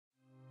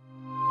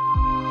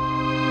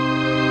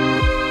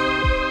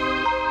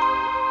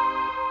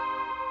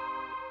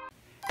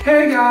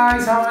Hey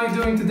guys, how are you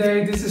doing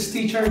today? This is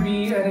Teacher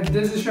B, and if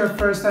this is your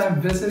first time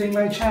visiting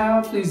my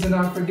channel, please do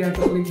not forget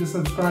to click the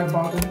subscribe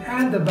button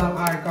and the bell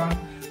icon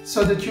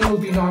so that you will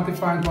be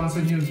notified once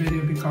a new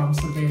video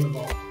becomes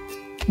available.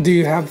 Do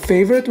you have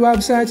favorite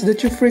websites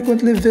that you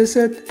frequently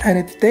visit and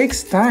it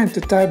takes time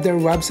to type their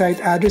website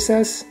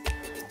addresses?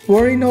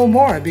 Worry no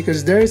more,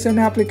 because there is an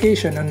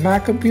application on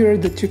Mac computer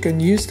that you can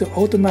use to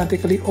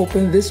automatically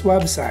open these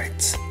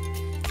websites.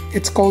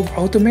 It's called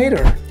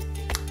Automator.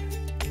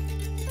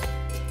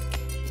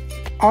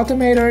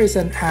 Automator is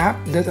an app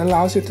that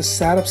allows you to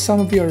set up some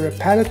of your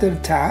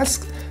repetitive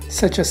tasks,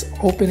 such as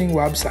opening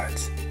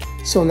websites.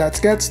 So let's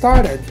get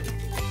started.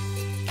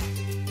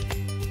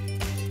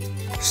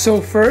 So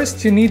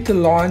first, you need to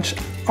launch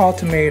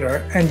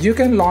Automator, and you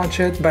can launch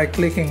it by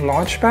clicking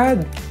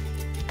Launchpad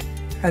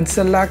and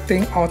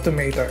selecting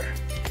Automator.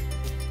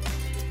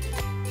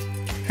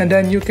 And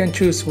then you can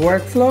choose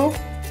Workflow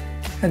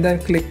and then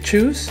click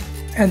Choose.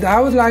 And I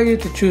would like you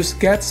to choose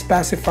Get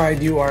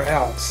Specified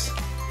URLs.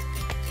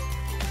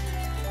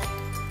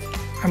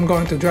 I'm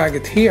going to drag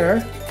it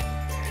here.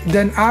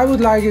 Then I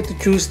would like you to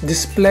choose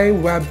Display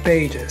Web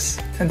Pages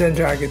and then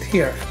drag it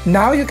here.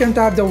 Now you can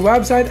type the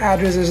website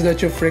addresses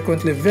that you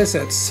frequently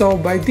visit. So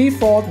by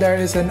default, there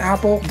is an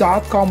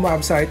apple.com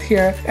website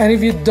here. And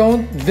if you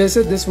don't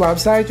visit this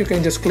website, you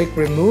can just click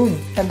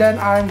Remove. And then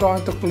I'm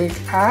going to click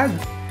Add.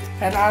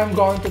 And I'm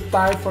going to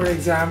type, for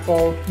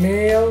example,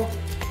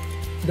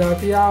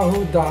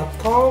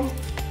 mail.yahoo.com.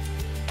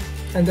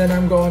 And then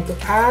I'm going to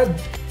add.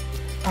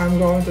 I'm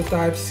going to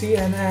type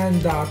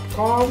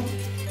cnn.com,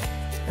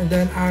 and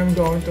then I'm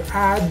going to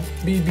add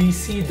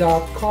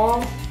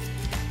bbc.com,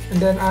 and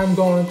then I'm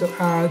going to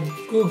add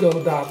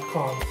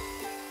google.com.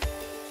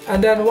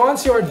 And then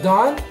once you're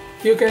done,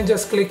 you can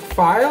just click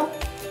File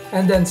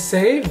and then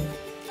Save.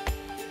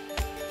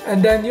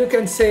 And then you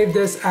can save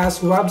this as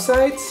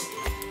websites.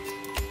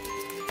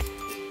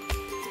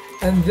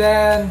 And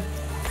then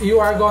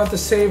you are going to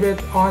save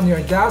it on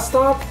your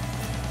desktop.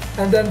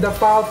 And then the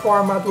file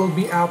format will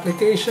be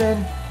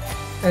application,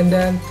 and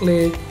then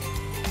click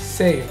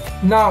Save.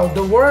 Now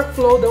the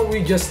workflow that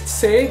we just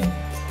saved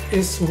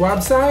is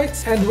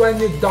websites, and when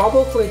you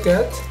double click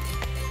it,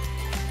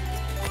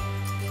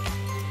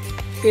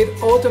 it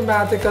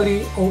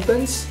automatically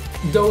opens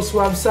those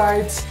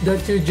websites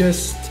that you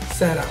just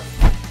set up.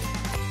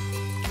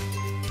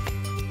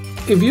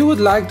 If you would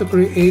like to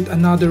create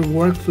another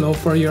workflow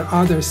for your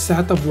other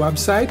set of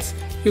websites,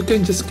 you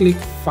can just click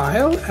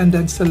File and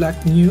then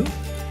select New,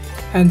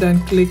 and then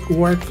click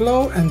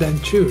Workflow and then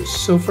choose.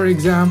 So for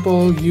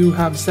example, you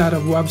have a set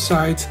of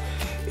websites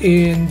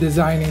in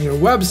designing your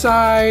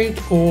website,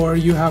 or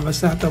you have a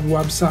set of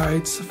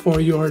websites for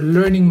your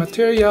learning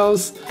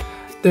materials,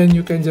 then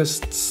you can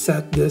just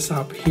set this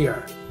up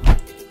here.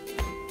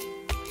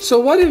 So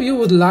what if you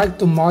would like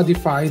to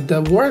modify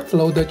the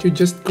workflow that you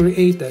just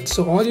created?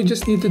 So all you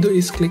just need to do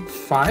is click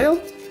File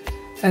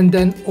and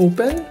then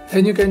Open,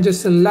 and you can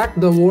just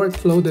select the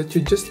workflow that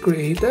you just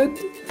created,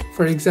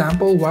 for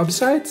example,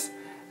 websites,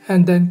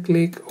 and then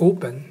click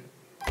Open.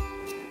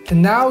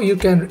 And now you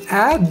can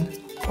add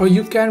or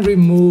you can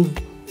remove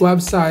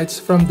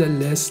websites from the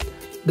list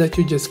that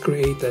you just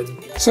created.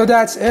 So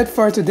that's it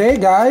for today,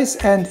 guys.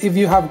 And if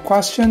you have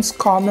questions,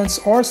 comments,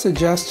 or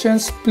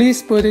suggestions,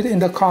 please put it in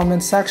the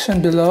comment section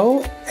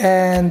below.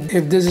 And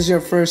if this is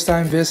your first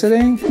time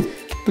visiting,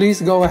 please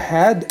go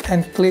ahead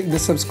and click the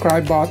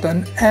subscribe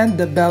button and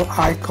the bell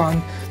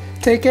icon.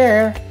 Take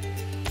care.